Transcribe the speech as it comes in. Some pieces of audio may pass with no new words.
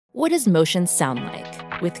What does motion sound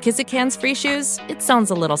like? With Kizikans free shoes, it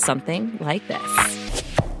sounds a little something like this.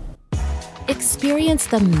 Experience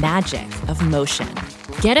the magic of motion.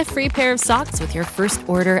 Get a free pair of socks with your first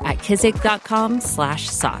order at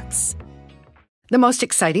kizik.com/socks. The most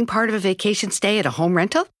exciting part of a vacation stay at a home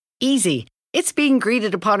rental? Easy. It's being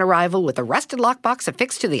greeted upon arrival with a rusted lockbox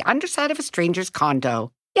affixed to the underside of a stranger's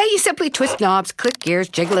condo. Yeah, you simply twist knobs, click gears,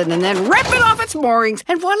 jiggle it, and then rip it off its moorings,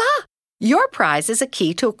 and voila! Your prize is a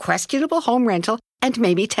key to a questionable home rental and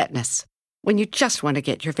maybe tetanus. When you just want to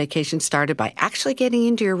get your vacation started by actually getting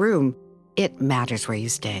into your room, it matters where you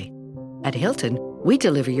stay. At Hilton, we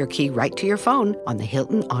deliver your key right to your phone on the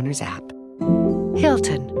Hilton Honors app.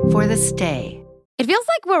 Hilton, for the stay. It feels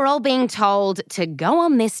like we're all being told to go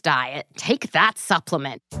on this diet, take that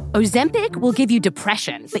supplement. Ozempic will give you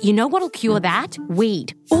depression, but you know what'll cure that?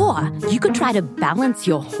 Weed. Or you could try to balance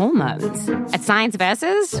your hormones. At Science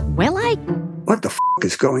Versus, we're like... What the f***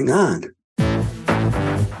 is going on?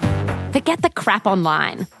 Forget the crap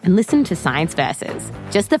online and listen to Science Versus.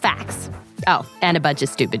 Just the facts. Oh, and a bunch of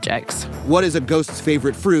stupid jokes. What is a ghost's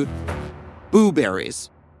favorite fruit?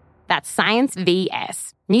 Blueberries. That's Science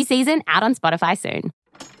VS. New season out on Spotify soon.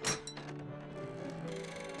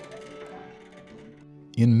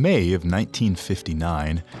 In May of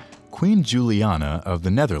 1959, Queen Juliana of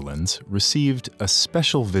the Netherlands received a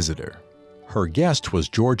special visitor. Her guest was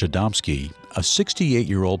George Adamski, a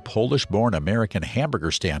 68-year-old Polish-born American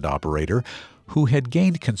hamburger stand operator who had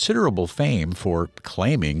gained considerable fame for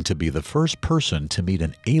claiming to be the first person to meet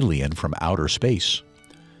an alien from outer space.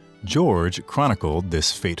 George chronicled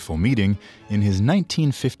this fateful meeting in his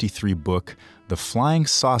 1953 book, The Flying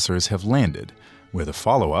Saucers Have Landed, with a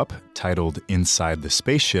follow-up titled Inside the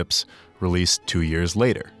Spaceships, released 2 years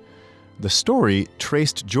later. The story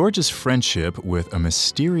traced George's friendship with a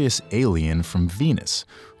mysterious alien from Venus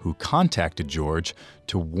who contacted George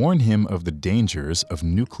to warn him of the dangers of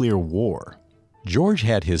nuclear war. George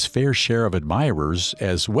had his fair share of admirers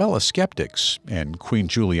as well as skeptics, and Queen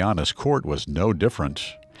Juliana's court was no different.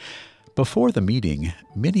 Before the meeting,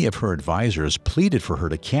 many of her advisors pleaded for her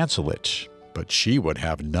to cancel it, but she would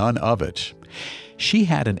have none of it. She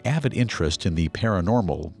had an avid interest in the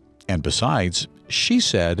paranormal, and besides, she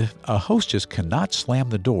said a hostess cannot slam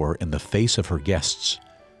the door in the face of her guests.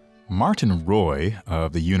 Martin Roy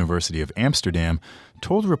of the University of Amsterdam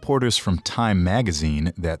told reporters from Time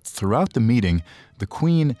magazine that throughout the meeting, the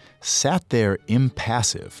Queen sat there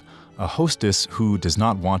impassive, a hostess who does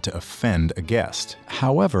not want to offend a guest.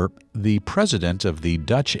 However, the president of the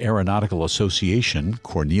Dutch Aeronautical Association,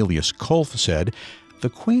 Cornelius Kolff, said the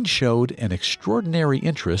Queen showed an extraordinary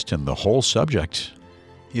interest in the whole subject.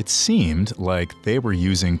 It seemed like they were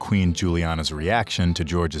using Queen Juliana's reaction to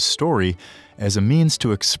George's story as a means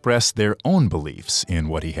to express their own beliefs in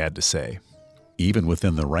what he had to say. Even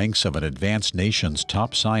within the ranks of an advanced nation's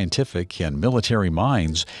top scientific and military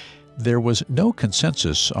minds, there was no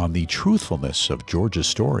consensus on the truthfulness of George's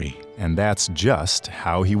story. And that's just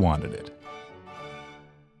how he wanted it.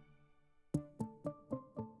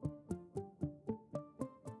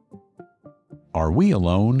 Are we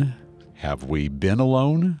alone? Have we been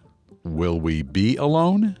alone? Will we be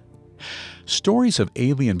alone? Stories of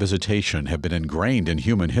alien visitation have been ingrained in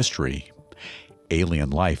human history. Alien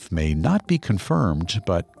life may not be confirmed,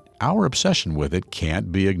 but our obsession with it can't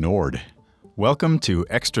be ignored. Welcome to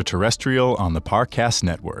Extraterrestrial on the Parcast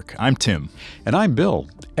Network. I'm Tim. And I'm Bill.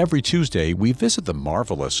 Every Tuesday, we visit the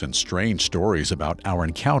marvelous and strange stories about our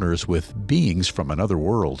encounters with beings from another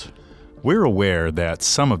world. We're aware that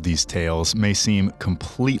some of these tales may seem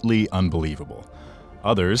completely unbelievable.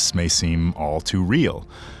 Others may seem all too real.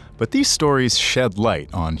 But these stories shed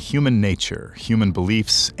light on human nature, human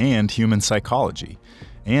beliefs, and human psychology.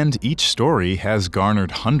 And each story has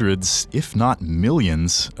garnered hundreds, if not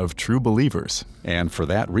millions, of true believers. And for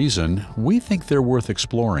that reason, we think they're worth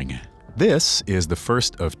exploring. This is the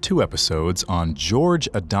first of 2 episodes on George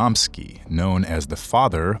Adamski, known as the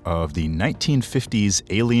father of the 1950s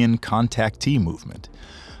alien contactee movement.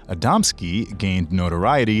 Adamski gained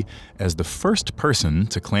notoriety as the first person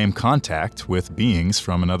to claim contact with beings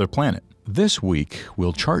from another planet. This week,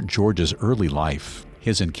 we'll chart George's early life,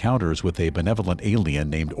 his encounters with a benevolent alien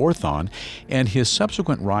named Orthon, and his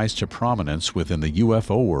subsequent rise to prominence within the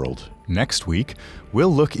UFO world. Next week,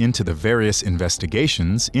 we'll look into the various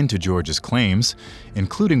investigations into George's claims,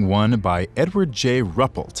 including one by Edward J.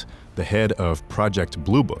 Ruppelt, the head of Project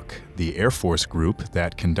Blue Book, the Air Force group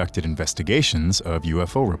that conducted investigations of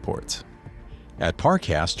UFO reports. At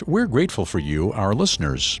Parcast, we're grateful for you, our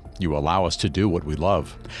listeners. You allow us to do what we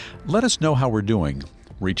love. Let us know how we're doing.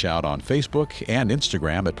 Reach out on Facebook and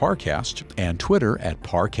Instagram at Parcast and Twitter at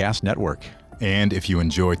Parcast Network. And if you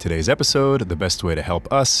enjoyed today's episode, the best way to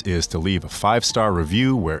help us is to leave a 5-star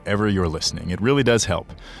review wherever you're listening. It really does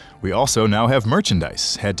help. We also now have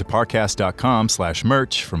merchandise. Head to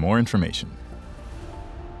parcast.com/merch for more information.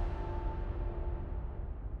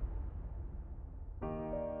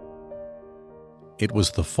 It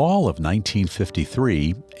was the fall of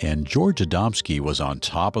 1953, and George Adamski was on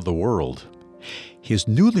top of the world. His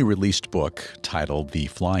newly released book, titled The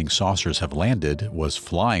Flying Saucers Have Landed, was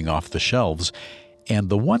flying off the shelves, and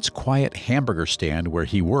the once quiet hamburger stand where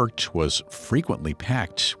he worked was frequently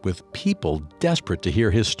packed with people desperate to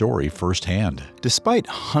hear his story firsthand. Despite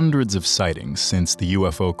hundreds of sightings since the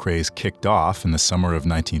UFO craze kicked off in the summer of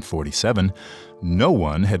 1947, no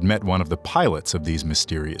one had met one of the pilots of these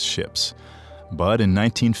mysterious ships. But in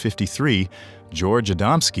 1953, George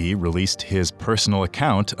Adamski released his personal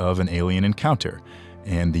account of an alien encounter,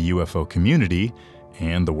 and the UFO community,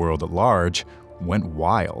 and the world at large, went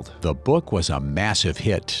wild. The book was a massive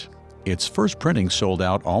hit. Its first printing sold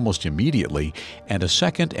out almost immediately, and a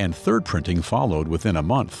second and third printing followed within a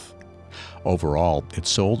month. Overall, it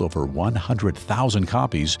sold over 100,000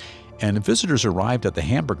 copies, and visitors arrived at the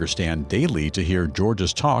hamburger stand daily to hear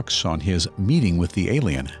George's talks on his meeting with the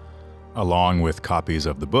alien. Along with copies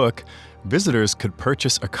of the book, visitors could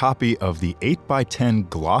purchase a copy of the 8x10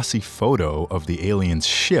 glossy photo of the alien's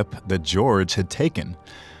ship that George had taken.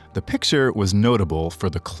 The picture was notable for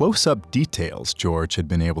the close-up details George had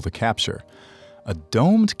been able to capture. A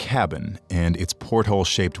domed cabin and its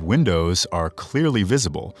porthole-shaped windows are clearly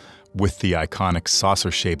visible, with the iconic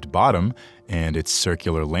saucer-shaped bottom and its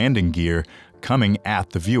circular landing gear coming at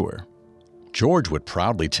the viewer. George would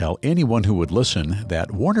proudly tell anyone who would listen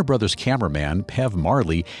that Warner Brothers cameraman Pev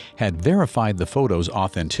Marley had verified the photo's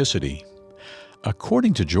authenticity.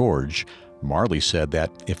 According to George, Marley said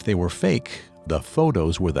that if they were fake, the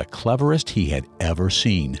photos were the cleverest he had ever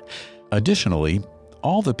seen. Additionally,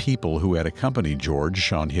 all the people who had accompanied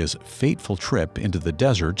George on his fateful trip into the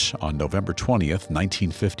desert on November 20th,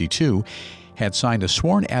 1952, had signed a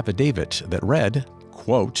sworn affidavit that read,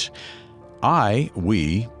 quote,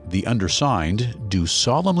 we, the undersigned, do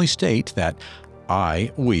solemnly state that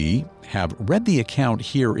we, have read the account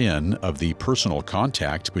herein of the personal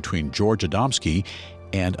contact between George Adamski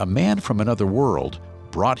and a man from another world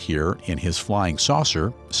brought here in his flying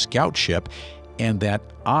saucer, scout ship, and that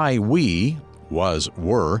we,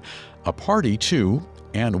 were, a party to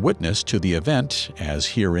and witness to the event as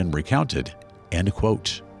herein recounted. End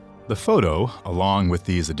quote. The photo, along with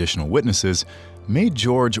these additional witnesses, made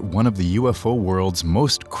George one of the UFO world's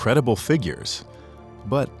most credible figures.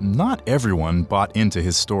 But not everyone bought into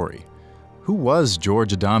his story. Who was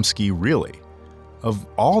George Adamski really? Of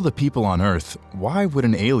all the people on Earth, why would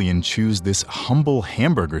an alien choose this humble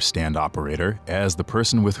hamburger stand operator as the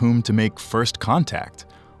person with whom to make first contact?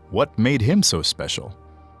 What made him so special?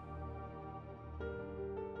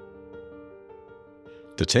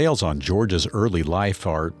 Details on George's early life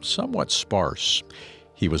are somewhat sparse.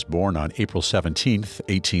 He was born on April 17,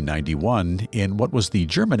 1891, in what was the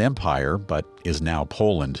German Empire, but is now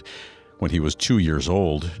Poland. When he was 2 years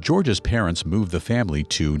old, George's parents moved the family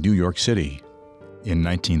to New York City. In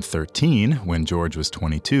 1913, when George was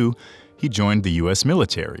 22, he joined the U.S.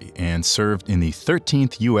 military and served in the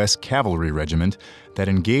 13th U.S. Cavalry Regiment that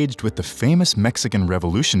engaged with the famous Mexican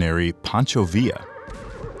revolutionary Pancho Villa.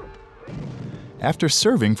 After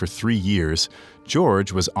serving for 3 years,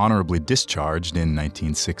 George was honorably discharged in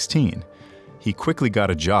 1916. He quickly got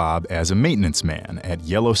a job as a maintenance man at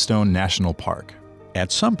Yellowstone National Park.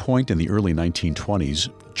 At some point in the early 1920s,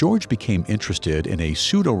 George became interested in a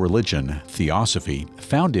pseudo-religion, Theosophy,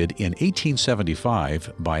 founded in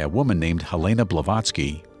 1875 by a woman named Helena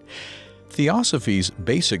Blavatsky. Theosophy's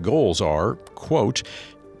basic goals are, quote,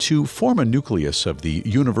 to form a nucleus of the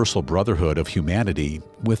universal brotherhood of humanity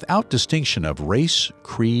without distinction of race,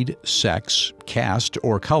 creed, sex, caste,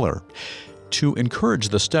 or color, to encourage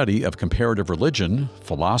the study of comparative religion,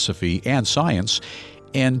 philosophy, and science,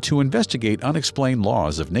 and to investigate unexplained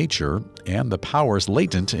laws of nature and the powers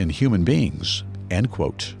latent in human beings, end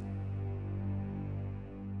quote.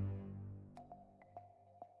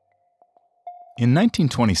 In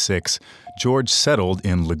 1926, George settled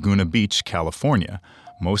in Laguna Beach, California,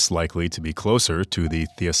 most likely to be closer to the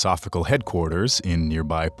Theosophical headquarters in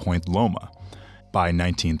nearby Point Loma. By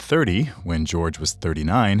 1930, when George was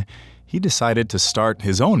 39, he decided to start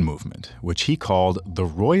his own movement, which he called the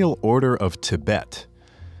Royal Order of Tibet.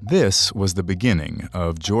 This was the beginning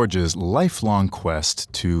of George's lifelong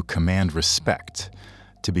quest to command respect,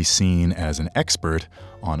 to be seen as an expert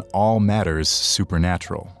on all matters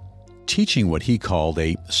supernatural. Teaching what he called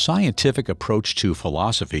a scientific approach to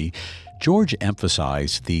philosophy, George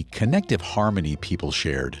emphasized the connective harmony people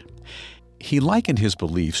shared. He likened his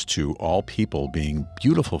beliefs to all people being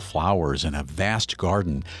beautiful flowers in a vast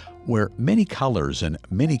garden where many colors and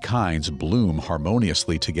many kinds bloom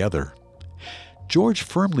harmoniously together. George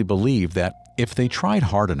firmly believed that if they tried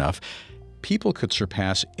hard enough, people could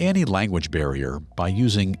surpass any language barrier by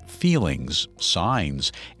using feelings,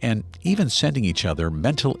 signs, and even sending each other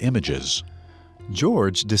mental images.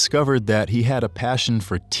 George discovered that he had a passion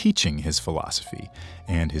for teaching his philosophy,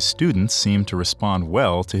 and his students seemed to respond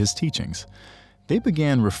well to his teachings. They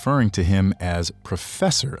began referring to him as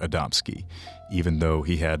Professor Adamski, even though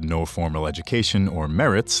he had no formal education or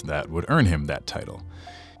merits that would earn him that title.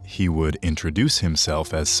 He would introduce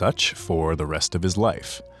himself as such for the rest of his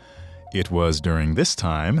life. It was during this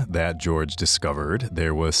time that George discovered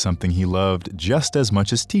there was something he loved just as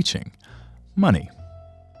much as teaching: money.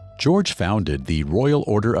 George founded the Royal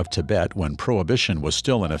Order of Tibet when Prohibition was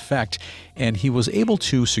still in effect, and he was able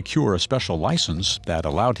to secure a special license that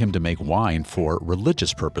allowed him to make wine for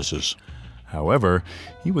religious purposes. However,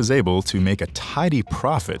 he was able to make a tidy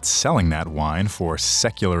profit selling that wine for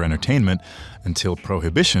secular entertainment until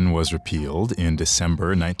Prohibition was repealed in December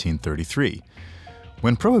 1933.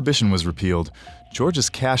 When Prohibition was repealed,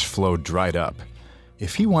 George's cash flow dried up.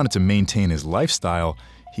 If he wanted to maintain his lifestyle,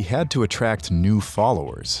 he had to attract new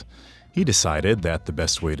followers. He decided that the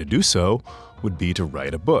best way to do so would be to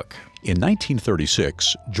write a book. In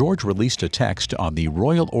 1936, George released a text on the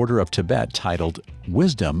Royal Order of Tibet titled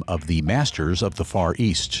Wisdom of the Masters of the Far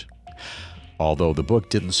East. Although the book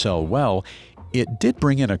didn't sell well, it did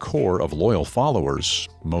bring in a core of loyal followers,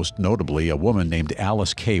 most notably a woman named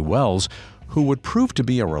Alice K. Wells, who would prove to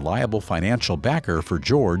be a reliable financial backer for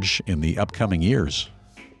George in the upcoming years.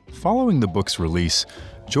 Following the book's release,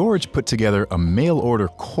 George put together a mail-order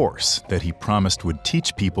course that he promised would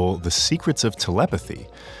teach people the secrets of telepathy,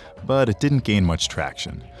 but it didn't gain much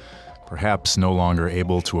traction. Perhaps no longer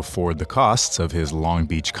able to afford the costs of his Long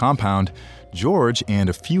Beach compound, George and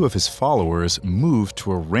a few of his followers moved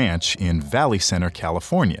to a ranch in Valley Center,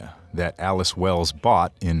 California, that Alice Wells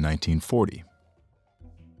bought in 1940.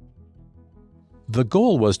 The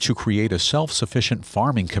goal was to create a self-sufficient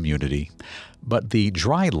farming community, but the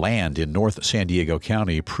dry land in North San Diego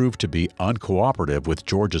County proved to be uncooperative with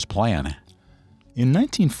George's plan. In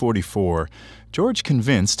 1944, George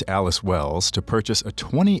convinced Alice Wells to purchase a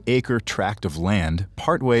 20-acre tract of land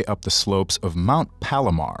partway up the slopes of Mount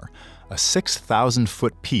Palomar, a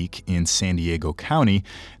 6,000-foot peak in San Diego County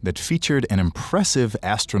that featured an impressive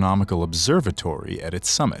astronomical observatory at its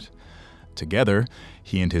summit. Together,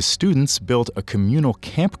 he and his students built a communal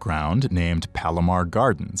campground named Palomar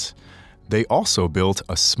Gardens. They also built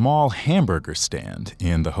a small hamburger stand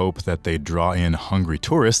in the hope that they'd draw in hungry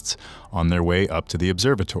tourists on their way up to the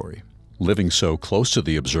observatory. Living so close to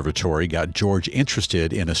the observatory got George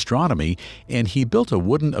interested in astronomy, and he built a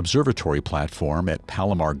wooden observatory platform at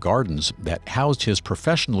Palomar Gardens that housed his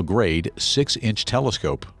professional-grade 6-inch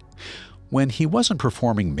telescope. When he wasn't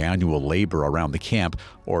performing manual labor around the camp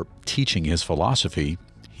or teaching his philosophy,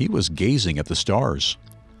 he was gazing at the stars.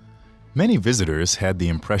 Many visitors had the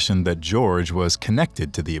impression that George was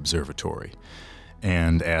connected to the observatory.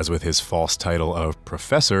 And as with his false title of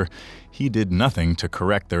professor, he did nothing to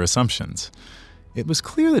correct their assumptions. It was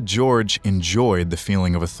clear that George enjoyed the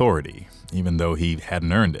feeling of authority, even though he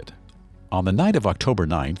hadn't earned it. On the night of October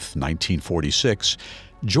 9th, 1946,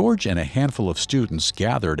 George and a handful of students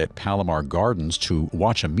gathered at Palomar Gardens to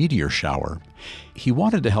watch a meteor shower. He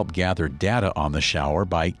wanted to help gather data on the shower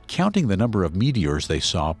by counting the number of meteors they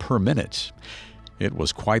saw per minute. It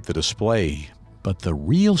was quite the display, but the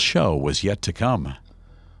real show was yet to come.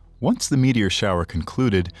 Once the meteor shower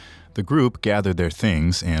concluded, the group gathered their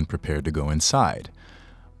things and prepared to go inside.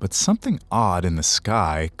 But something odd in the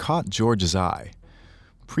sky caught George's eye.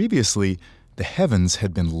 Previously, the heavens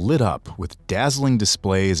had been lit up with dazzling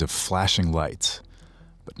displays of flashing lights.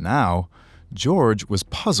 But now, George was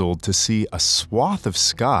puzzled to see a swath of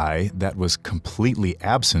sky that was completely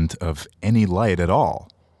absent of any light at all.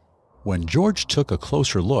 When George took a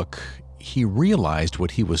closer look, he realized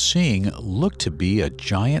what he was seeing looked to be a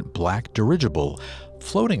giant black dirigible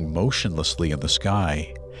floating motionlessly in the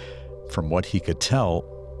sky. From what he could tell,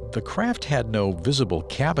 the craft had no visible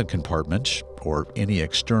cabin compartment or any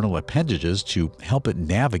external appendages to help it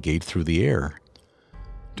navigate through the air.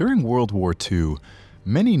 During World War II,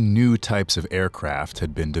 many new types of aircraft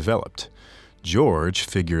had been developed. George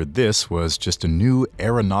figured this was just a new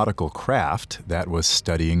aeronautical craft that was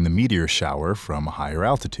studying the meteor shower from a higher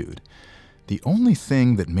altitude. The only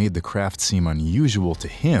thing that made the craft seem unusual to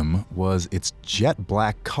him was its jet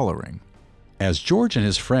black coloring. As George and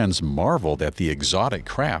his friends marveled at the exotic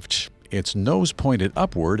craft, its nose pointed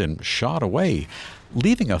upward and shot away,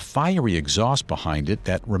 leaving a fiery exhaust behind it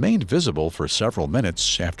that remained visible for several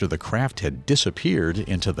minutes after the craft had disappeared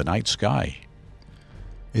into the night sky.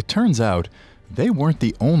 It turns out they weren't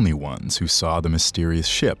the only ones who saw the mysterious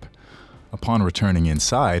ship. Upon returning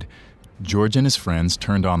inside, George and his friends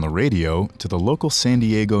turned on the radio to the local San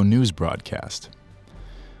Diego news broadcast.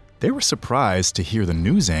 They were surprised to hear the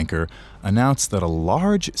news anchor announce that a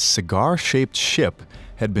large cigar-shaped ship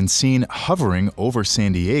had been seen hovering over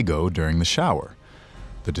San Diego during the shower.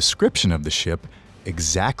 The description of the ship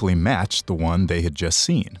exactly matched the one they had just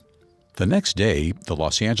seen. The next day, the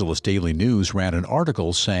Los Angeles Daily News ran an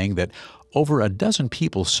article saying that over a dozen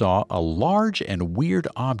people saw a large and weird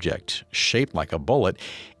object shaped like a bullet,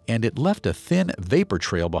 and it left a thin vapor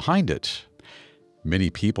trail behind it.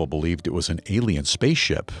 Many people believed it was an alien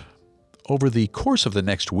spaceship. Over the course of the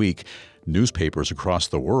next week, newspapers across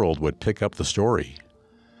the world would pick up the story.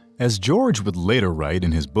 As George would later write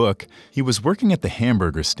in his book, he was working at the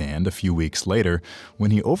Hamburger stand a few weeks later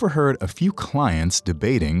when he overheard a few clients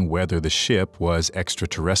debating whether the ship was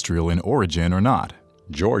extraterrestrial in origin or not.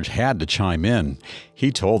 George had to chime in.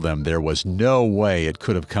 He told them there was no way it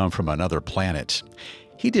could have come from another planet.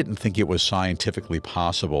 He didn't think it was scientifically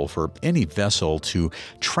possible for any vessel to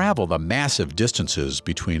travel the massive distances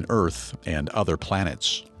between Earth and other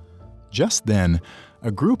planets. Just then,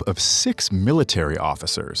 a group of 6 military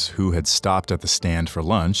officers who had stopped at the stand for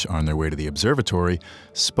lunch on their way to the observatory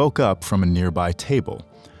spoke up from a nearby table.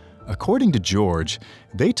 According to George,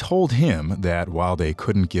 they told him that while they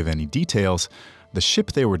couldn't give any details, the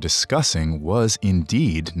ship they were discussing was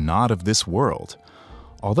indeed not of this world.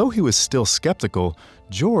 Although he was still skeptical,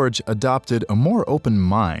 George adopted a more open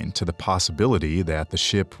mind to the possibility that the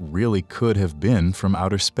ship really could have been from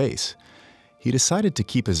outer space. He decided to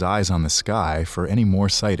keep his eyes on the sky for any more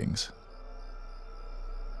sightings.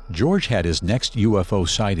 George had his next UFO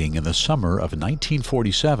sighting in the summer of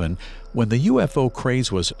 1947 when the UFO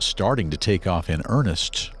craze was starting to take off in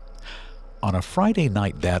earnest. On a Friday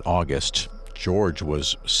night that August, George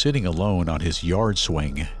was sitting alone on his yard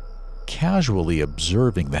swing, casually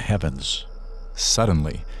observing the heavens.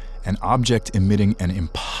 Suddenly, an object emitting an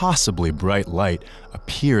impossibly bright light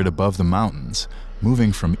appeared above the mountains,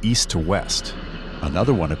 moving from east to west.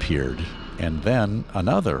 Another one appeared, and then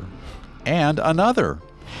another, and another.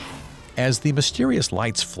 As the mysterious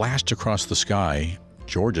lights flashed across the sky,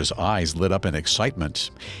 George's eyes lit up in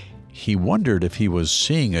excitement. He wondered if he was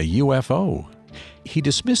seeing a UFO. He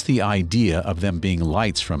dismissed the idea of them being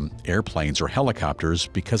lights from airplanes or helicopters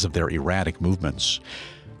because of their erratic movements.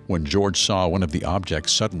 When George saw one of the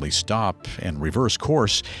objects suddenly stop and reverse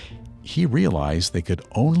course, he realized they could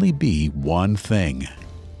only be one thing: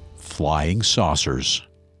 flying saucers.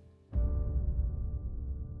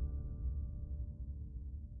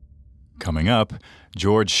 Coming up,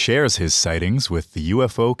 George shares his sightings with the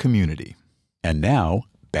UFO community. And now,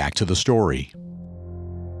 back to the story.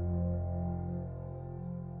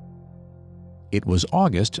 It was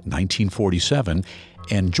August 1947,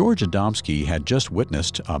 and George Adamski had just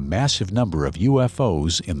witnessed a massive number of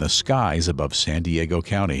UFOs in the skies above San Diego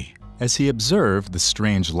County. As he observed the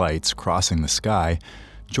strange lights crossing the sky,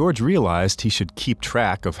 George realized he should keep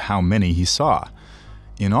track of how many he saw.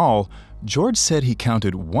 In all, George said he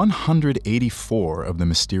counted 184 of the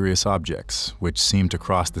mysterious objects, which seemed to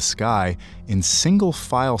cross the sky in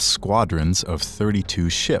single-file squadrons of 32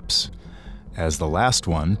 ships. As the last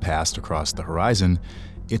one passed across the horizon,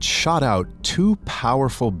 it shot out 2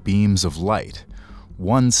 powerful beams of light,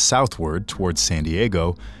 one southward toward San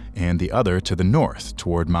Diego and the other to the north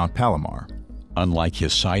toward Mount Palomar. Unlike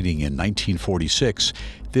his sighting in 1946,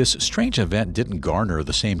 this strange event didn't garner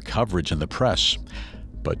the same coverage in the press.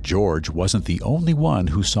 But George wasn't the only one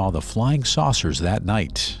who saw the flying saucers that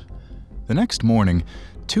night. The next morning,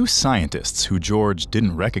 2 scientists who George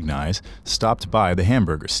didn't recognize stopped by the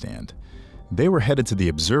Hamburger stand. They were headed to the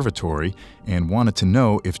observatory and wanted to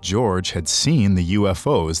know if George had seen the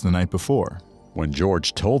UFOs the night before. When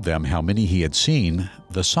George told them how many he had seen,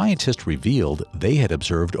 the scientists revealed they had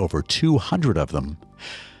observed over 200 of them.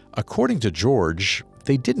 According to George,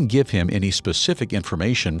 they didn't give him any specific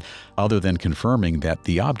information other than confirming that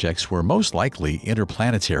the objects were most likely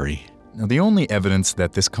interplanetary. Now, the only evidence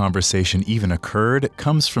that this conversation even occurred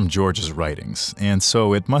comes from George's writings, and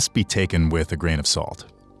so it must be taken with a grain of salt.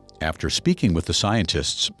 After speaking with the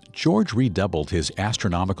scientists, George redoubled his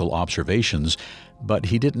astronomical observations, but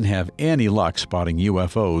he didn't have any luck spotting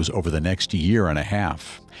UFOs over the next year and a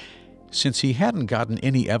half. Since he hadn't gotten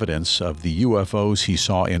any evidence of the UFOs he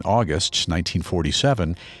saw in August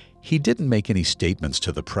 1947, he didn't make any statements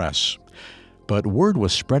to the press. but word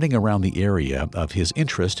was spreading around the area of his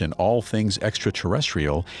interest in all things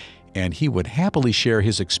extraterrestrial, and he would happily share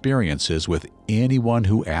his experiences with anyone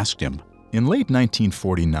who asked him. In late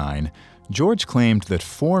 1949, George claimed that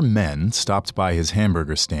 4 men stopped by his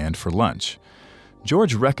hamburger stand for lunch.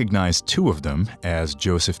 George recognized 2 of them as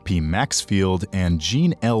Joseph P. Maxfield and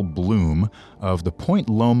Gene L. Bloom of the Point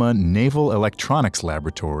Loma Naval Electronics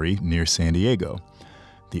Laboratory near San Diego.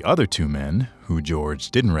 The other 2 men, who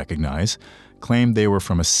George didn't recognize, claimed they were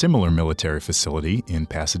from a similar military facility in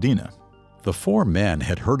Pasadena. The 4 men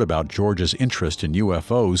had heard about George's interest in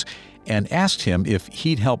UFOs and asked him if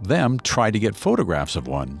he'd help them try to get photographs of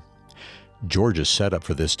one. George's setup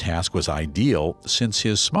for this task was ideal since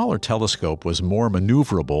his smaller telescope was more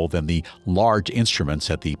maneuverable than the large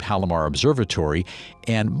instruments at the Palomar Observatory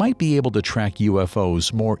and might be able to track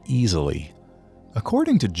UFOs more easily.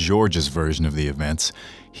 According to George's version of the events,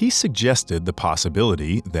 he suggested the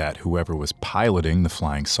possibility that whoever was piloting the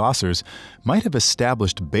flying saucers might have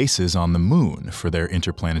established bases on the moon for their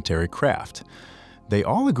interplanetary craft. They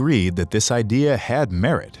all agreed that this idea had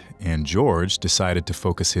merit, and George decided to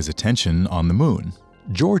focus his attention on the moon.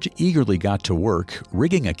 George eagerly got to work,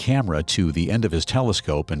 rigging a camera to the end of his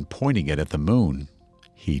telescope and pointing it at the moon.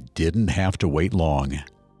 He didn't have to wait long.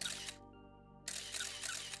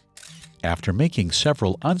 After making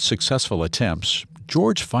several unsuccessful attempts,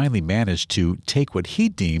 George finally managed to take what he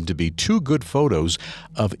deemed to be 2 good photos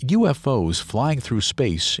of UFOs flying through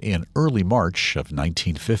space in early March of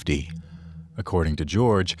 1950. According to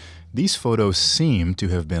George, these photos seem to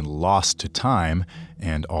have been lost to time,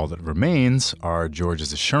 and all that remains are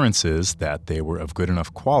George's assurances that they were of good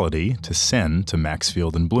enough quality to send to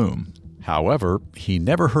Maxfield and Bloom. However, he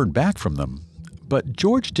never heard back from them. But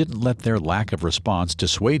George didn't let their lack of response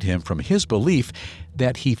dissuade him from his belief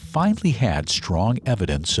that he finally had strong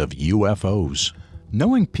evidence of UFOs.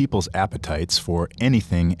 Knowing people's appetites for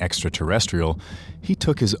anything extraterrestrial, he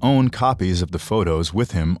took his own copies of the photos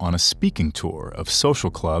with him on a speaking tour of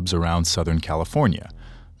social clubs around Southern California,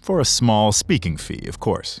 for a small speaking fee, of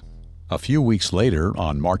course. A few weeks later,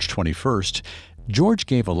 on March 21st, George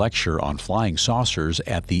gave a lecture on flying saucers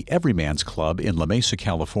at the Everyman's Club in La Mesa,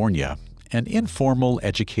 California, an informal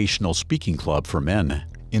educational speaking club for men.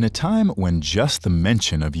 In a time when just the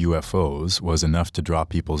mention of UFOs was enough to draw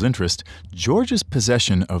people's interest, George's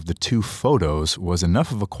possession of the 2 photos was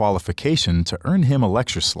enough of a qualification to earn him a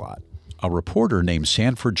lecture slot. A reporter named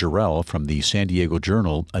Sanford Jarrell from the San Diego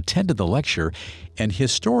Journal attended the lecture, and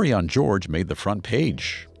his story on George made the front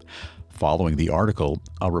page. Following the article,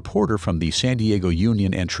 a reporter from the San Diego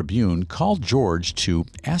Union and Tribune called George to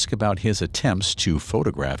ask about his attempts to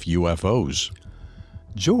photograph UFOs.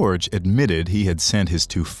 George admitted he had sent his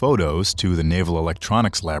 2 photos to the Naval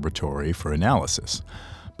Electronics Laboratory for analysis.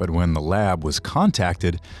 But when the lab was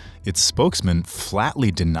contacted, its spokesman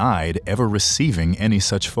flatly denied ever receiving any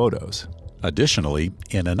such photos. Additionally,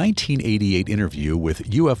 in a 1988 interview with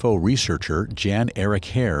UFO researcher Jan Erik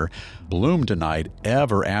Hare, Bloom denied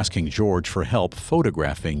ever asking George for help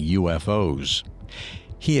photographing UFOs.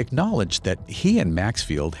 He acknowledged that he and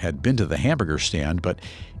Maxfield had been to the hamburger stand, but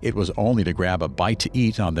it was only to grab a bite to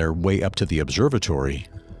eat on their way up to the observatory.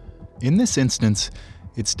 In this instance,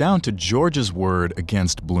 it's down to George's word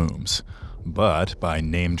against Bloom's. But by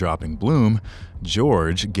name-dropping Bloom,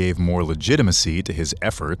 George gave more legitimacy to his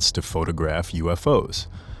efforts to photograph UFOs.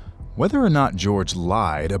 Whether or not George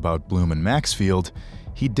lied about Bloom and Maxfield,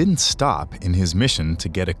 he didn't stop in his mission to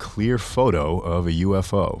get a clear photo of a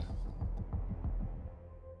UFO.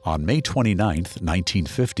 On May 29,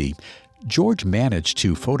 1950, George managed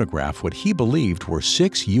to photograph what he believed were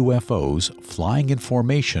 6 UFOs flying in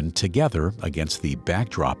formation together against the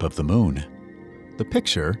backdrop of the moon. The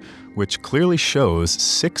picture, which clearly shows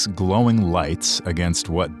 6 glowing lights against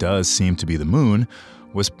what does seem to be the moon,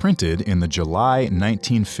 was printed in the July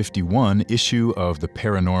 1951 issue of the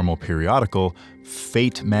paranormal periodical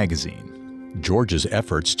Fate magazine. George's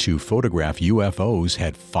efforts to photograph UFOs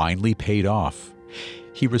had finally paid off.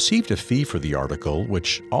 He received a fee for the article,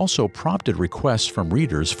 which also prompted requests from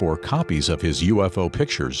readers for copies of his UFO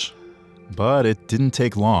pictures. But it didn't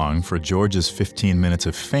take long for George's 15 minutes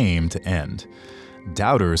of fame to end.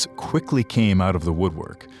 Doubters quickly came out of the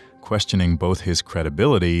woodwork, questioning both his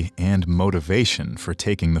credibility and motivation for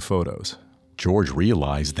taking the photos. George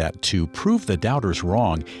realized that to prove the doubters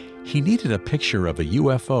wrong, he needed a picture of a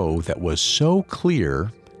UFO that was so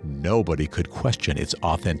clear nobody could question its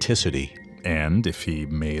authenticity. And if he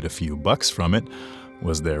made a few bucks from it,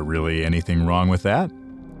 was there really anything wrong with that?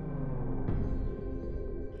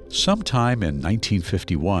 Sometime in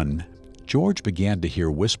 1951, George began to hear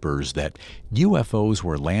whispers that UFOs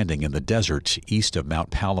were landing in the desert east of Mount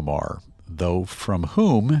Palomar, though from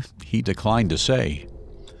whom he declined to say.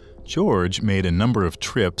 George made a number of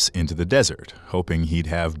trips into the desert, hoping he'd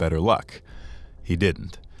have better luck. He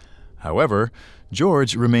didn't. However,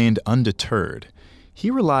 George remained undeterred. He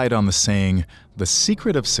relied on the saying, "The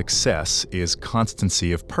secret of success is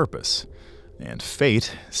constancy of purpose," and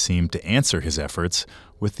fate seemed to answer his efforts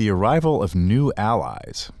with the arrival of new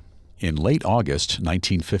allies. In late August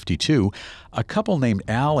 1952, a couple named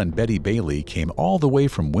Al and Betty Bailey came all the way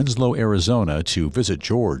from Winslow, Arizona to visit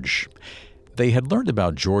George. They had learned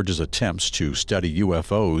about George's attempts to study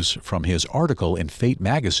UFOs from his article in Fate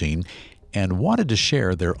magazine and wanted to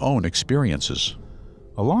share their own experiences.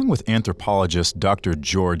 Along with anthropologist Dr.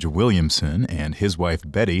 George Williamson and his wife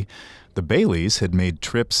Betty, the Baileys had made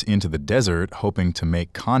trips into the desert hoping to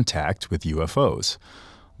make contact with UFOs.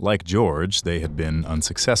 Like George, they had been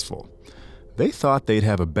unsuccessful. They thought they'd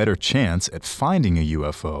have a better chance at finding a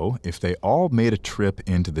UFO if they all made a trip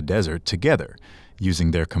into the desert together,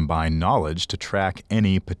 using their combined knowledge to track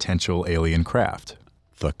any potential alien craft.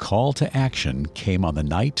 The call to action came on the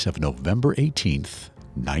night of November 18th,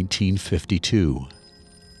 1952.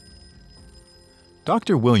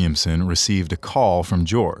 Dr. Williamson received a call from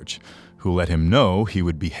George, who let him know he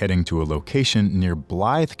would be heading to a location near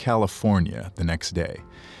Blythe, California, the next day.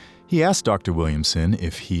 He asked Dr. Williamson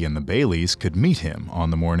if he and the Baileys could meet him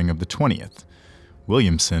on the morning of the 20th.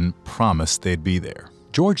 Williamson promised they'd be there.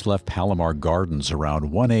 George left Palomar Gardens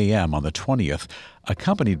around 1 a.m. on the 20th,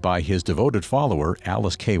 accompanied by his devoted follower,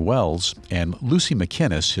 Alice K. Wells, and Lucy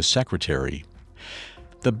McInnes, his secretary.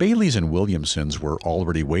 The Baileys and Williamsons were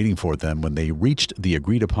already waiting for them when they reached the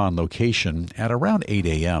agreed-upon location at around 8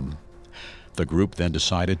 a.m. The group then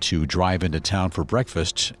decided to drive into town for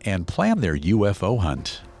breakfast and plan their UFO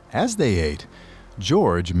hunt. As they ate,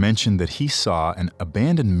 George mentioned that he saw an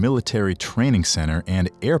abandoned military training center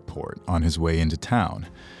and airport on his way into town.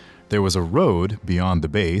 There was a road beyond the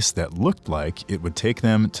base that looked like it would take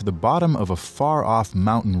them to the bottom of a far-off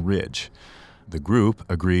mountain ridge. The group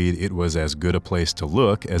agreed it was as good a place to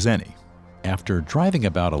look as any. After driving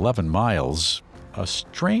about 11 miles, a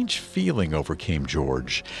strange feeling overcame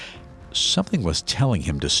George. Something was telling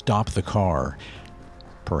him to stop the car.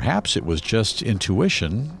 Perhaps it was just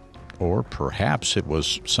intuition, or perhaps it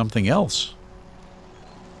was something else.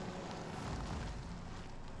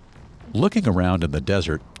 Looking around in the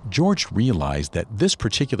desert, George realized that this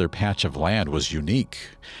particular patch of land was unique.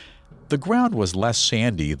 The ground was less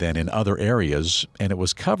sandy than in other areas, and it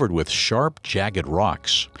was covered with sharp, jagged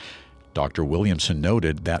rocks. Dr. Williamson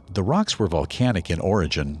noted that the rocks were volcanic in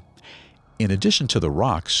origin. In addition to the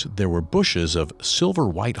rocks, there were bushes of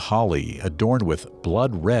silver-white holly adorned with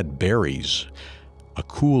blood-red berries. A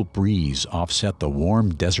cool breeze offset the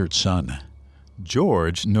warm desert sun.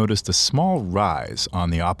 George noticed a small rise on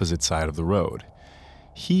the opposite side of the road.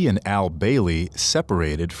 He and Al Bailey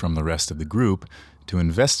separated from the rest of the group to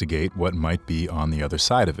investigate what might be on the other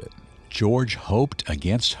side of it. George hoped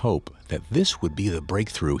against hope that this would be the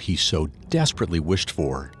breakthrough he so desperately wished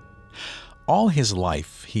for. All his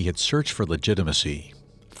life, he had searched for legitimacy,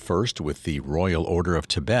 first with the Royal Order of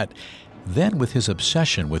Tibet, then with his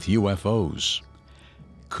obsession with UFOs.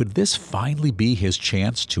 Could this finally be his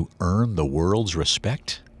chance to earn the world's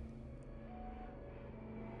respect?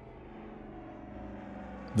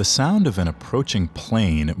 The sound of an approaching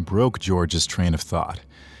plane broke George's train of thought.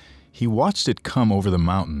 He watched it come over the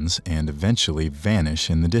mountains and eventually vanish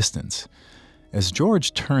in the distance. As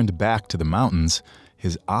George turned back to the mountains,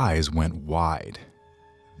 his eyes went wide.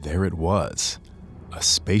 There it was, a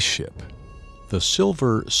spaceship. The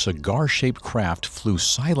silver, cigar-shaped craft flew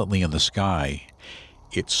silently in the sky.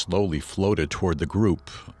 It slowly floated toward the group,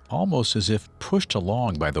 almost as if pushed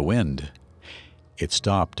along by the wind. It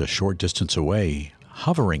stopped a short distance away,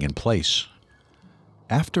 hovering in place.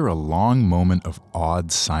 After a long moment of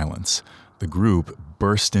awed silence, the group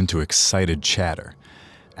burst into excited chatter.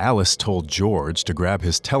 Alice told George to grab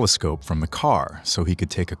his telescope from the car so he could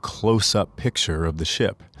take a close-up picture of the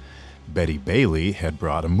ship. Betty Bailey had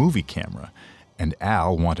brought a movie camera, and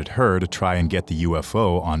Al wanted her to try and get the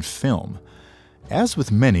UFO on film. As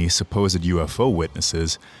with many supposed UFO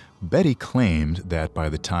witnesses, Betty claimed that by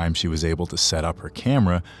the time she was able to set up her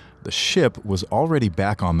camera, the ship was already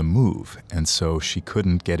back on the move, and so she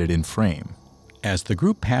couldn't get it in frame. As the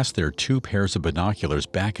group passed their 2 pairs of binoculars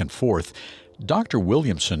back and forth, Dr.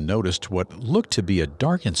 Williamson noticed what looked to be a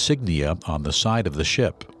dark insignia on the side of the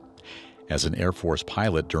ship. As an Air Force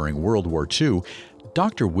pilot during World War II,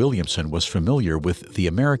 Dr. Williamson was familiar with the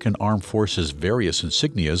American Armed Forces' various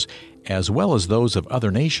insignias, as well as those of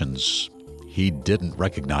other nations. He didn't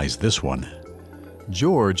recognize this one.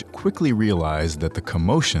 George quickly realized that the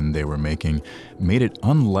commotion they were making made it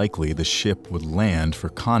unlikely the ship would land for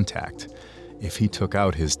contact. If he took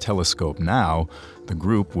out his telescope now, the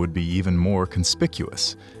group would be even more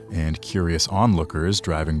conspicuous, and curious onlookers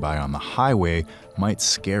driving by on the highway might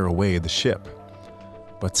scare away the ship.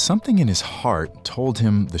 But something in his heart told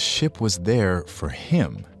him the ship was there for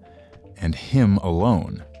him, and him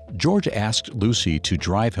alone. George asked Lucy to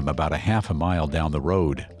drive him about a half a mile down the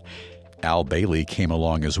road. Al Bailey came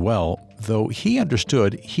along as well, though he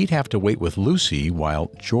understood he'd have to wait with Lucy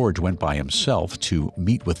while George went by himself to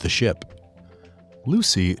meet with the ship.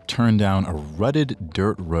 Lucy turned down a rutted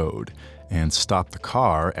dirt road and stopped the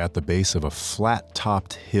car at the base of a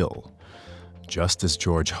flat-topped hill. Just as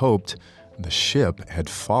George hoped, the ship had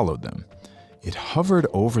followed them. It hovered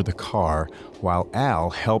over the car while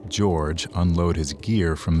Al helped George unload his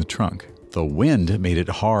gear from the trunk. The wind made it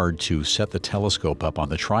hard to set the telescope up on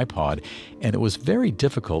the tripod, and it was very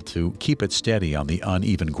difficult to keep it steady on the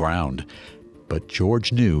uneven ground. But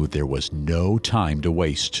George knew there was no time to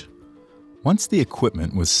waste. Once the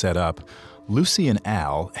equipment was set up, Lucy and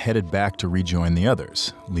Al headed back to rejoin the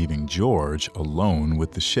others, leaving George alone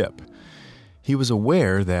with the ship. He was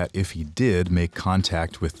aware that if he did make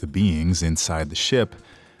contact with the beings inside the ship,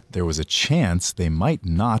 there was a chance they might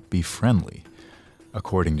not be friendly.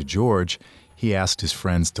 According to George, he asked his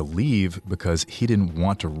friends to leave because he didn't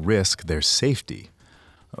want to risk their safety.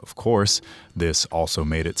 Of course, this also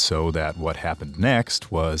made it so that what happened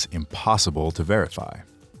next was impossible to verify.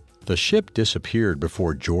 The ship disappeared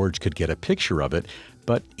before George could get a picture of it,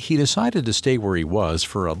 but he decided to stay where he was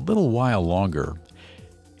for a little while longer.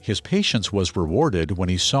 His patience was rewarded when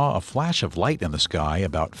he saw a flash of light in the sky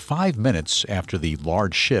about 5 minutes after the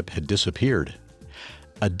large ship had disappeared.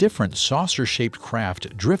 A different saucer-shaped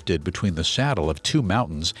craft drifted between the saddle of two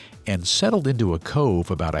mountains and settled into a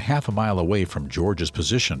cove about a half a mile away from George's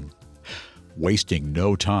position. Wasting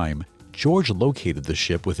no time, George located the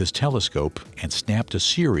ship with his telescope and snapped a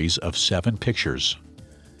series of 7 pictures.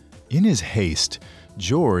 In his haste,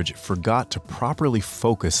 George forgot to properly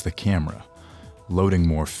focus the camera. Loading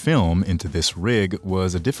more film into this rig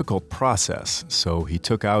was a difficult process, so he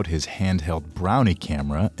took out his handheld Brownie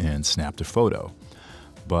camera and snapped a photo.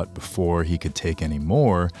 But before he could take any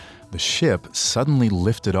more, the ship suddenly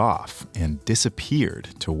lifted off and disappeared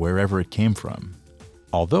to wherever it came from.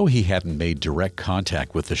 Although he hadn't made direct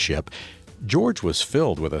contact with the ship, George was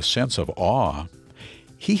filled with a sense of awe.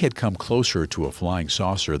 He had come closer to a flying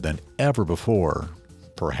saucer than ever before,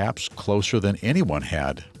 perhaps closer than anyone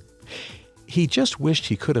had. He just wished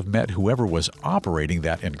he could have met whoever was operating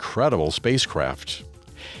that incredible spacecraft.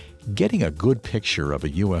 Getting a good picture of a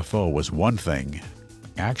UFO was one thing.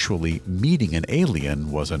 Actually meeting an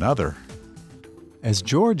alien was another. As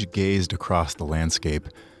George gazed across the landscape,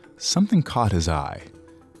 something caught his eye.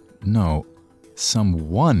 No,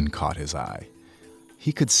 someone caught his eye.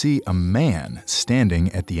 He could see a man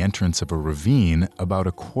standing at the entrance of a ravine about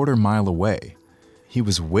a quarter mile away. He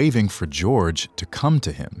was waving for George to come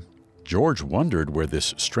to him. George wondered where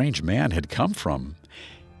this strange man had come from.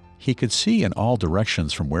 He could see in all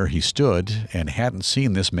directions from where he stood and hadn't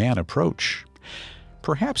seen this man approach.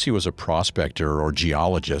 Perhaps he was a prospector or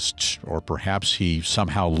geologist, or perhaps he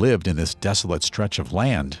somehow lived in this desolate stretch of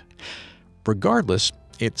land. Regardless,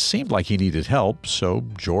 it seemed like he needed help, so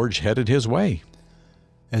George headed his way.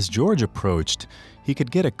 As George approached, he could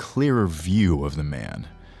get a clearer view of the man.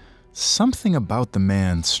 Something about the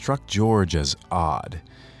man struck George as odd.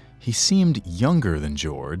 He seemed younger than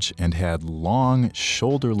George and had long,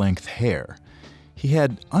 shoulder-length hair. He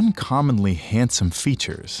had uncommonly handsome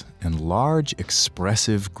features and large,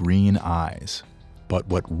 expressive green eyes. But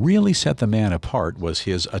what really set the man apart was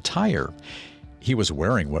his attire. He was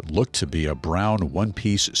wearing what looked to be a brown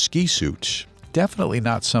one-piece ski suit, definitely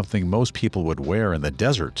not something most people would wear in the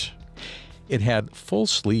desert. It had full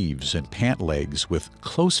sleeves and pant legs with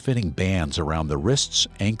close-fitting bands around the wrists,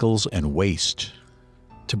 ankles, and waist.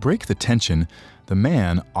 To break the tension, the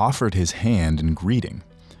man offered his hand in greeting.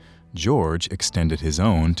 George extended his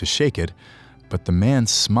own to shake it, but the man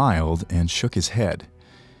smiled and shook his head.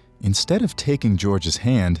 Instead of taking George's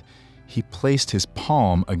hand, he placed his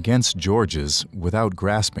palm against George's without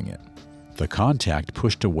grasping it. The contact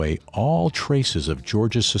pushed away all traces of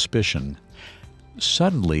George's suspicion.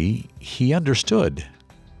 Suddenly, he understood.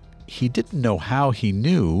 He didn't know how he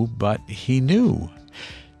knew, but he knew.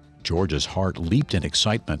 George's heart leaped in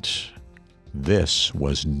excitement. This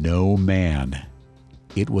was no man.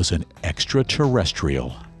 It was an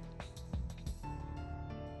extraterrestrial.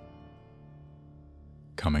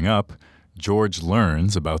 Coming up, George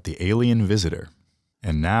learns about the alien visitor.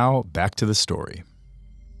 And now, back to the story.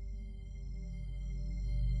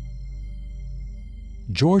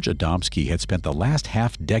 George Adamski had spent the last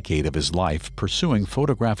half-decade of his life pursuing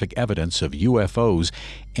photographic evidence of UFOs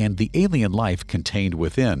and the alien life contained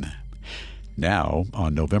within. Now,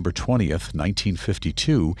 on November 20th,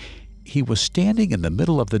 1952, he was standing in the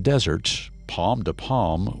middle of the desert, palm to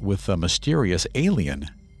palm, with a mysterious alien.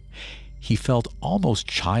 He felt almost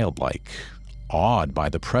childlike, awed by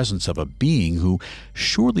the presence of a being who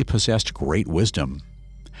surely possessed great wisdom.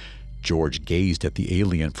 George gazed at the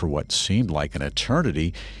alien for what seemed like an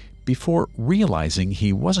eternity before realizing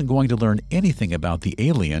he wasn't going to learn anything about the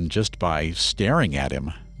alien just by staring at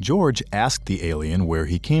him. George asked the alien where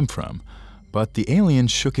he came from, but the alien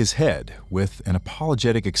shook his head with an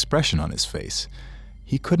apologetic expression on his face.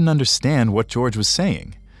 He couldn't understand what George was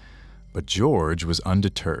saying. But George was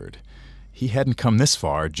undeterred. He hadn't come this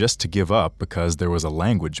far just to give up because there was a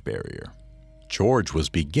language barrier. George was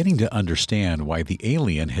beginning to understand why the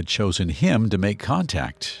alien had chosen him to make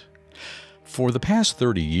contact. For the past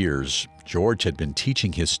 30 years, George had been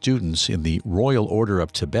teaching his students in the Royal Order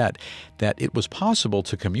of Tibet that it was possible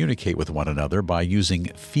to communicate with one another by using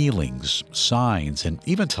feelings, signs, and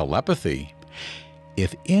even telepathy.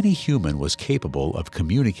 If any human was capable of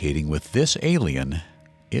communicating with this alien,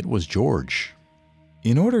 it was George.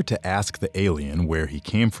 In order to ask the alien where he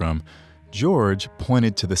came from, George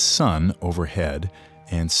pointed to the sun overhead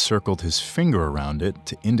and circled his finger around it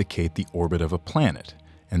to indicate the orbit of a planet,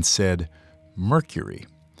 and said, Mercury.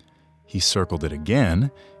 He circled it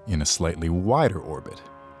again in a slightly wider orbit,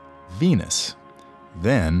 Venus.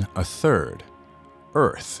 Then a third,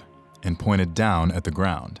 Earth, and pointed down at the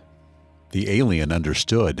ground. The alien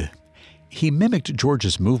understood. He mimicked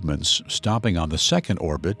George's movements, stopping on the second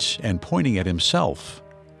orbit and pointing at himself,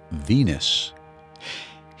 Venus.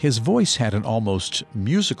 His voice had an almost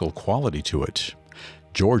musical quality to it.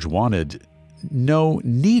 George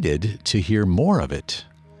needed to hear more of it.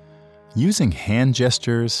 Using hand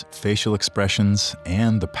gestures, facial expressions,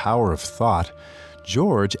 and the power of thought,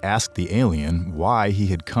 George asked the alien why he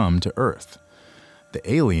had come to Earth.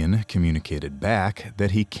 The alien communicated back that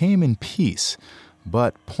he came in peace,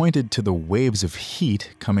 but pointed to the waves of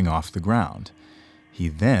heat coming off the ground. He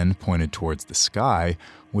then pointed towards the sky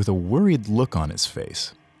with a worried look on his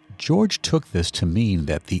face. George took this to mean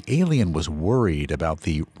that the alien was worried about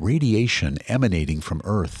the radiation emanating from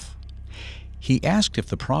Earth. He asked if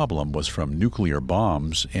the problem was from nuclear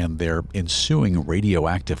bombs and their ensuing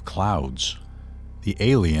radioactive clouds. The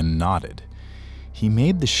alien nodded. He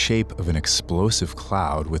made the shape of an explosive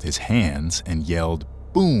cloud with his hands and yelled,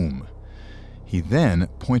 "Boom!" He then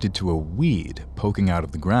pointed to a weed poking out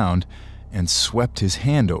of the ground and swept his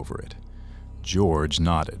hand over it. George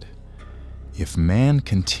nodded. If man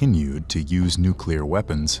continued to use nuclear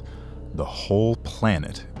weapons, the whole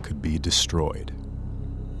planet could be destroyed.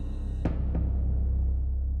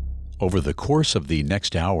 Over the course of the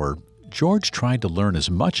next hour, George tried to learn as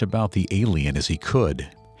much about the alien as he could.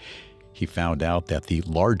 He found out that the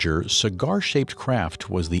larger, cigar-shaped craft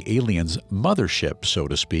was the alien's mothership, so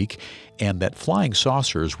to speak, and that flying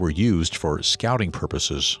saucers were used for scouting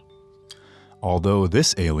purposes. Although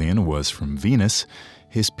this alien was from Venus,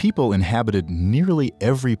 his people inhabited nearly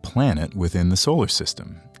every planet within the solar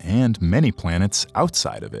system, and many planets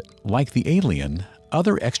outside of it. Like the alien,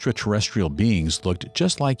 other extraterrestrial beings looked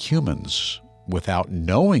just like humans. Without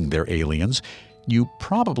knowing they're aliens, you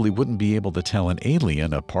probably wouldn't be able to tell an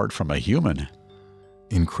alien apart from a human.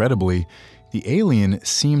 Incredibly, the alien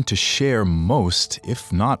seemed to share most,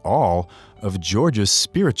 if not all, of George's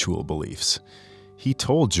spiritual beliefs. He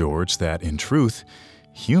told George that, in truth,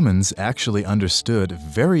 humans actually understood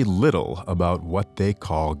very little about what they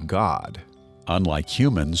call God. Unlike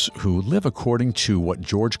humans, who live according to what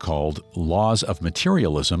George called laws of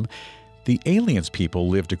materialism, the aliens' people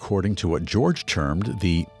lived according to what George termed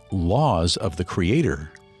the laws of the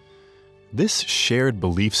Creator. This shared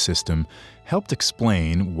belief system helped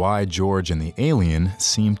explain why George and the alien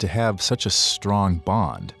seemed to have such a strong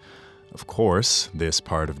bond. Of course, this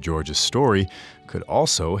part of George's story could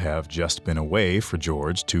also have just been a way for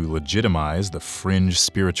George to legitimize the fringe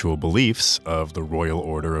spiritual beliefs of the Royal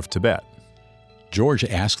Order of Tibet. George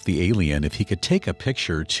asked the alien if he could take a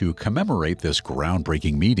picture to commemorate this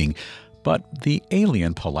groundbreaking meeting, but the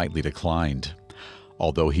alien politely declined.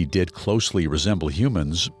 Although he did closely resemble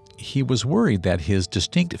humans, he was worried that his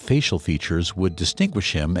distinct facial features would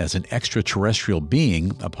distinguish him as an extraterrestrial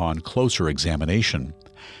being upon closer examination.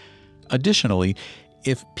 Additionally,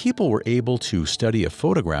 if people were able to study a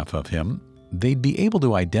photograph of him, they'd be able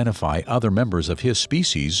to identify other members of his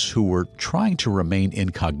species who were trying to remain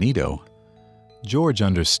incognito. George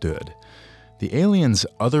understood. The alien's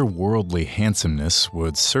otherworldly handsomeness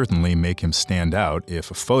would certainly make him stand out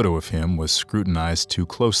if a photo of him was scrutinized too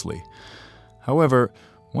closely. However,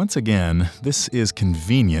 once again, this is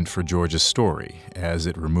convenient for George's story, as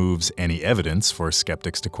it removes any evidence for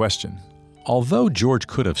skeptics to question. Although George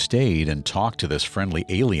could have stayed and talked to this friendly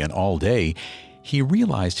alien all day, he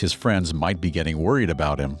realized his friends might be getting worried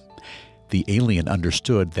about him. The alien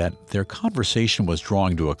understood that their conversation was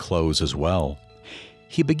drawing to a close as well.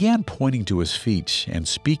 He began pointing to his feet and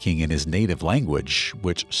speaking in his native language,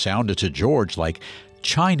 which sounded to George like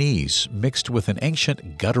Chinese mixed with an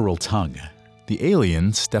ancient guttural tongue. The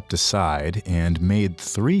alien stepped aside and made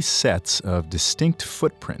 3 sets of distinct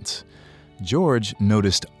footprints. George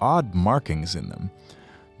noticed odd markings in them.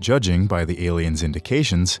 Judging by the alien's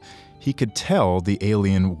indications, he could tell the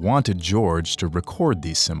alien wanted George to record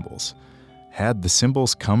these symbols. Had the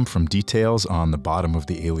symbols come from details on the bottom of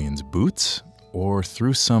the alien's boots, or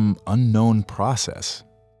through some unknown process?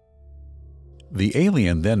 The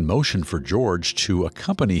alien then motioned for George to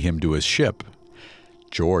accompany him to his ship.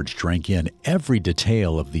 George drank in every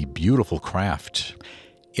detail of the beautiful craft.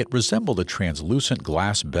 It resembled a translucent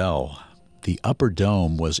glass bell. The upper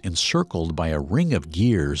dome was encircled by a ring of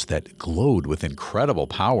gears that glowed with incredible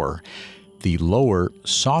power. The lower,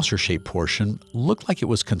 saucer-shaped portion looked like it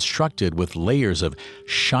was constructed with layers of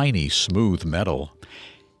shiny, smooth metal.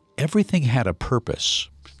 Everything had a purpose.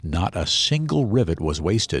 Not a single rivet was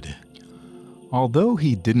wasted. Although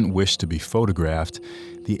he didn't wish to be photographed,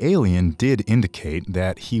 the alien did indicate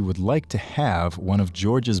that he would like to have one of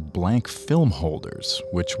George's blank film holders,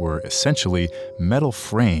 which were essentially metal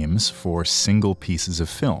frames for single pieces of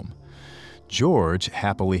film. George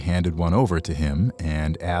happily handed one over to him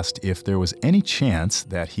and asked if there was any chance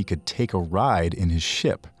that he could take a ride in his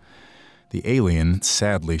ship. The alien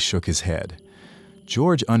sadly shook his head.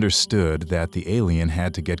 George understood that the alien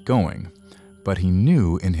had to get going, but he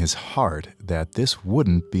knew in his heart that this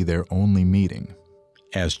wouldn't be their only meeting.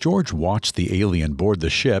 As George watched the alien board the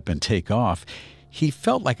ship and take off, he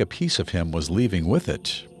felt like a piece of him was leaving with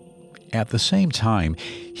it. At the same time,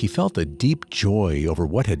 he felt a deep joy over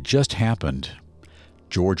what had just happened.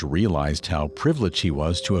 George realized how privileged he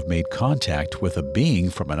was to have made contact with a being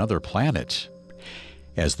from another planet.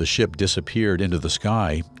 As the ship disappeared into the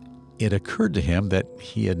sky, it occurred to him that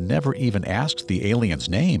he had never even asked the alien's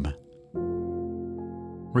name.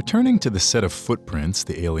 Returning to the set of footprints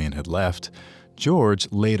the alien had left,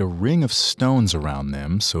 George laid a ring of stones around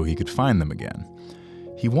them so he could find them again.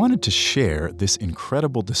 He wanted to share this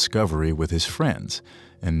incredible discovery with his friends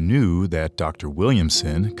and knew that Dr.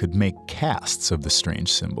 Williamson could make casts of the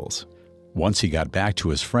strange symbols. Once he got back to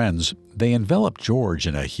his friends, they enveloped George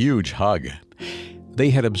in a huge hug.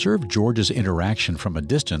 They had observed George's interaction from a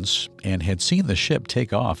distance and had seen the ship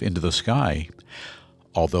take off into the sky.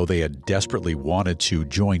 Although they had desperately wanted to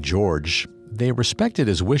join George, they respected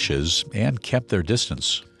his wishes and kept their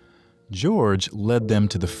distance. George led them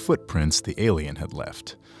to the footprints the alien had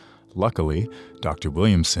left. Luckily, Dr.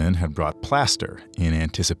 Williamson had brought plaster in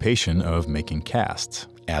anticipation of making casts.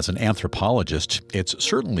 As an anthropologist, it's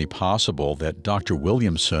certainly possible that Dr.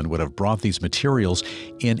 Williamson would have brought these materials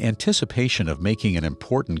in anticipation of making an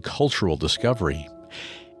important cultural discovery.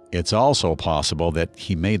 It's also possible that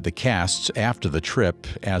he made the casts after the trip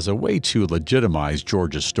as a way to legitimize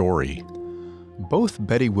George's story. Both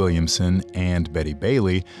Betty Williamson and Betty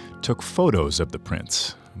Bailey took photos of the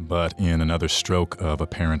prints, but in another stroke of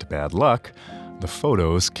apparent bad luck, the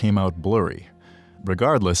photos came out blurry.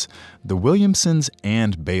 Regardless, the Williamsons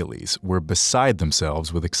and Baileys were beside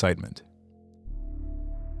themselves with excitement.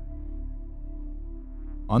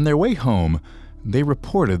 On their way home, they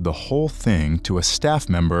reported the whole thing to a staff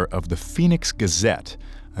member of the Phoenix Gazette,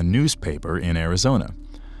 a newspaper in Arizona.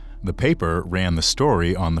 The paper ran the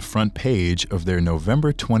story on the front page of their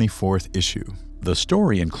November 24th issue. The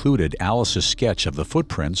story included Alice's sketch of the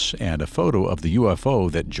footprints and a photo of the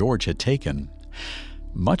UFO that George had taken.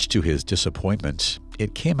 Much to his disappointment,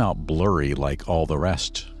 it came out blurry like all the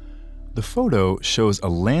rest. The photo shows a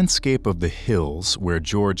landscape of the hills where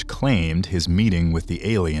George claimed his meeting with the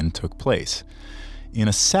alien took place. In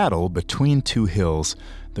a saddle between 2 hills,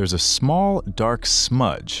 there's a small, dark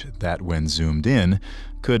smudge that, when zoomed in,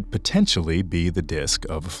 could potentially be the disk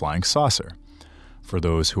of a flying saucer. For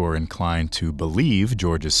those who are inclined to believe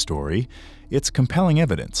George's story, it's compelling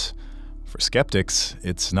evidence. For skeptics,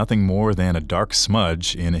 it's nothing more than a dark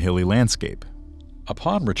smudge in a hilly landscape.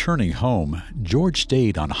 Upon returning home, George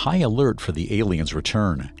stayed on high alert for the alien's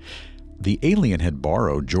return. The alien had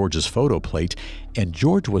borrowed George's photo plate, and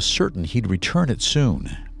George was certain he'd return it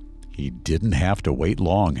soon. He didn't have to wait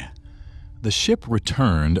long. The ship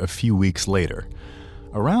returned a few weeks later.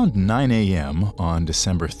 Around 9 a.m. on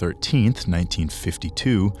December 13th,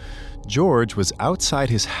 1952, George was outside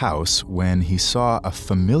his house when he saw a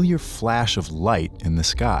familiar flash of light in the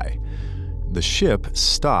sky. The ship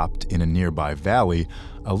stopped in a nearby valley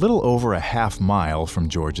a little over a half-mile from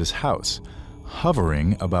George's house,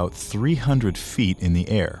 hovering about 300 feet in the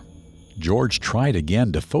air. George tried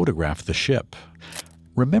again to photograph the ship.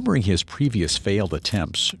 Remembering his previous failed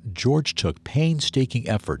attempts, George took painstaking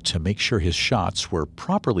effort to make sure his shots were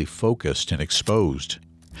properly focused and exposed.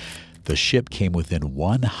 The ship came within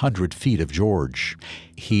 100 feet of George.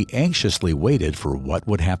 He anxiously waited for what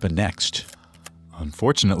would happen next.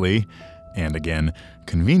 Unfortunately, and again,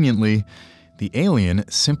 conveniently, the alien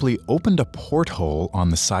simply opened a porthole on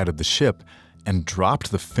the side of the ship and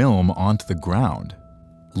dropped the film onto the ground.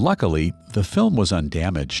 Luckily, the film was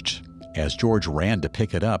undamaged. As George ran to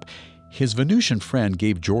pick it up, his Venusian friend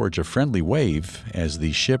gave George a friendly wave as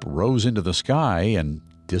the ship rose into the sky and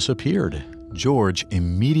disappeared. George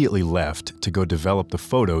immediately left to go develop the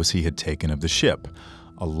photos he had taken of the ship,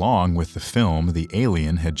 along with the film the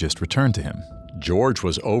alien had just returned to him. George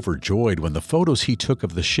was overjoyed when the photos he took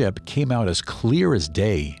of the ship came out as clear as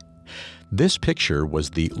day. This picture was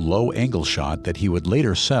the low-angle shot that he would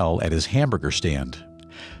later sell at his hamburger stand.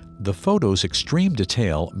 The photo's extreme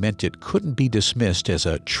detail meant it couldn't be dismissed as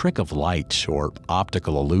a trick of light or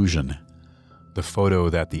optical illusion. The photo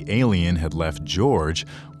that the alien had left George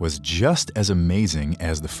was just as amazing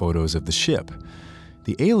as the photos of the ship.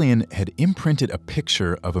 The alien had imprinted a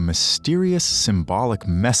picture of a mysterious symbolic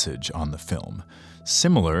message on the film,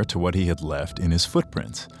 similar to what he had left in his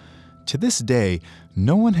footprints. To this day,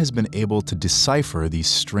 no one has been able to decipher these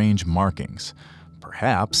strange markings.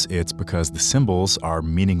 Perhaps it's because the symbols are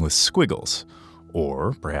meaningless squiggles,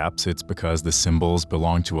 or perhaps it's because the symbols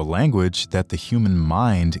belong to a language that the human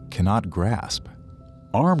mind cannot grasp.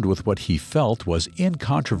 Armed with what he felt was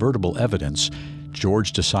incontrovertible evidence,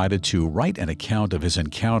 George decided to write an account of his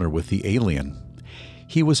encounter with the alien.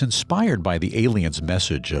 He was inspired by the alien's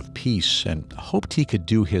message of peace and hoped he could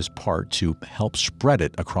do his part to help spread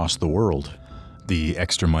it across the world. The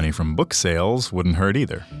extra money from book sales wouldn't hurt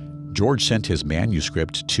either. George sent his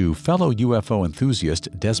manuscript to fellow UFO enthusiast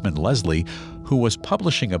Desmond Leslie, who was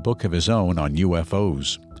publishing a book of his own on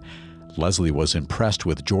UFOs. Leslie was impressed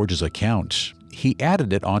with George's account. He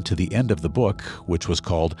added it onto the end of the book, which was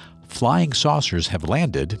called Flying Saucers Have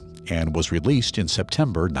Landed, and was released in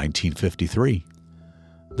September 1953.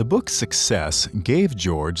 The book's success gave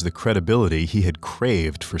George the credibility he had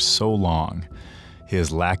craved for so long.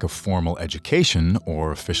 His lack of formal education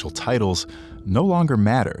or official titles no longer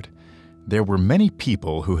mattered. There were many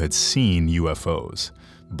people who had seen UFOs,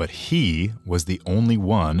 but he was the only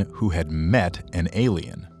one who had met an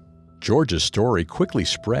alien. George's story quickly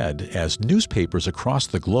spread as newspapers across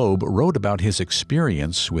the globe wrote about his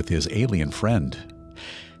experience with his alien friend.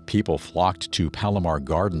 People flocked to Palomar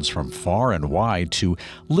Gardens from far and wide to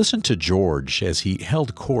listen to George as he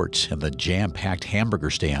held court in the jam-packed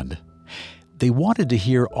hamburger stand. They wanted to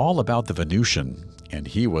hear all about the Venusian, and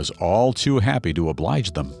he was all too happy to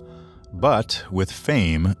oblige them. But with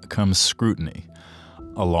fame comes scrutiny.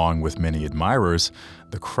 Along with many admirers,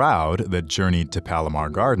 the crowd that journeyed to Palomar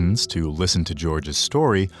Gardens to listen to George's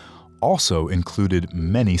story also included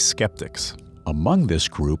many skeptics. Among this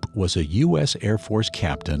group was a U.S. Air Force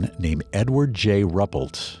captain named Edward J.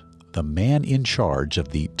 Ruppelt, the man in charge of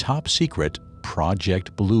the top-secret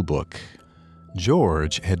Project Blue Book.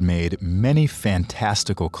 George had made many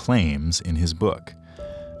fantastical claims in his book.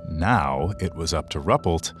 Now it was up to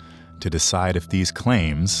Ruppelt to decide if these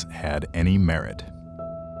claims had any merit.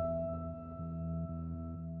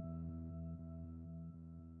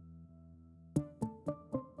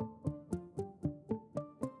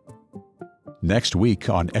 Next week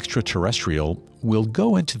on Extraterrestrial, we'll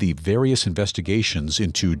go into the various investigations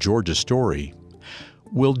into George's story.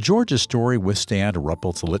 Will George's story withstand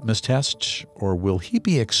Ruppelt's litmus test, or will he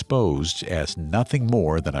be exposed as nothing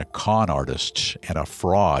more than a con artist and a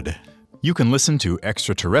fraud? You can listen to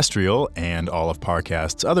Extraterrestrial and all of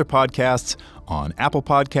Parcast's other podcasts on Apple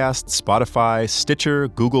Podcasts, Spotify, Stitcher,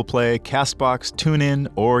 Google Play, CastBox, TuneIn,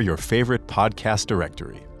 or your favorite podcast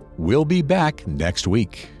directory. We'll be back next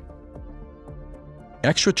week.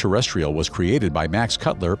 Extraterrestrial was created by Max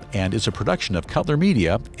Cutler and is a production of Cutler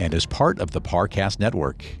Media and is part of the Parcast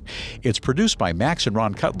Network. It's produced by Max and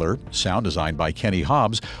Ron Cutler, sound designed by Kenny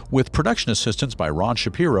Hobbs, with production assistance by Ron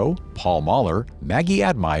Shapiro, Paul Mahler, Maggie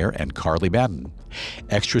Admire, and Carly Madden.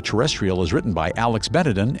 Extraterrestrial is written by Alex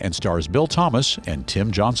Benedin and stars Bill Thomas and Tim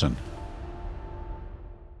Johnson.